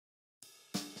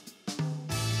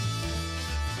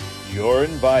you're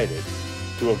invited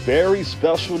to a very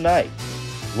special night.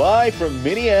 Live from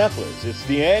Minneapolis, it's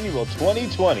the annual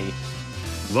 2020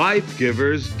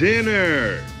 LifeGiver's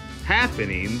Dinner,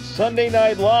 happening Sunday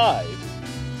Night Live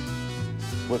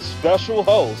with special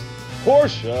host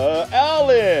Portia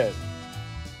Allen.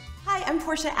 Hi, I'm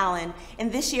Portia Allen, and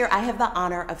this year I have the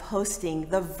honor of hosting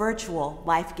the virtual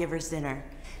LifeGiver's Dinner.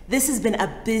 This has been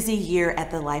a busy year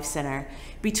at the Life Center.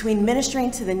 Between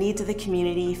ministering to the needs of the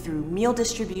community through meal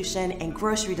distribution and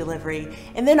grocery delivery,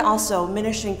 and then also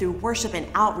ministering through worship and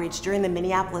outreach during the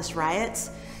Minneapolis riots,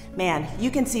 man, you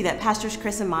can see that Pastors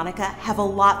Chris and Monica have a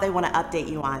lot they want to update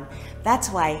you on. That's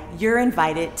why you're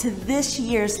invited to this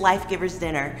year's LifeGiver's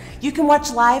Dinner. You can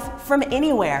watch live from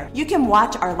anywhere. You can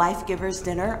watch our LifeGiver's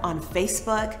Dinner on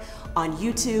Facebook, on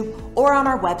YouTube, or on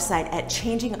our website at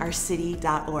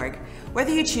changingourcity.org.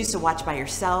 Whether you choose to watch by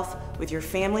yourself, with your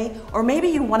family, or maybe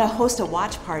you want to host a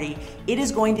watch party, it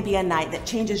is going to be a night that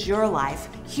changes your life,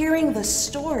 hearing the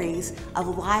stories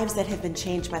of lives that have been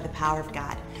changed by the power of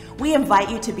God. We invite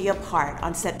you to be a part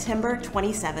on September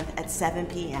 27th at 7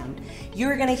 p.m.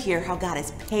 You're going to hear how God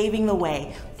is paving the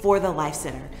way for the Life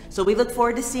Center. So we look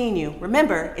forward to seeing you.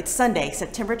 Remember, it's Sunday,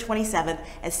 September 27th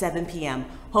at 7 p.m.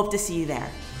 Hope to see you there.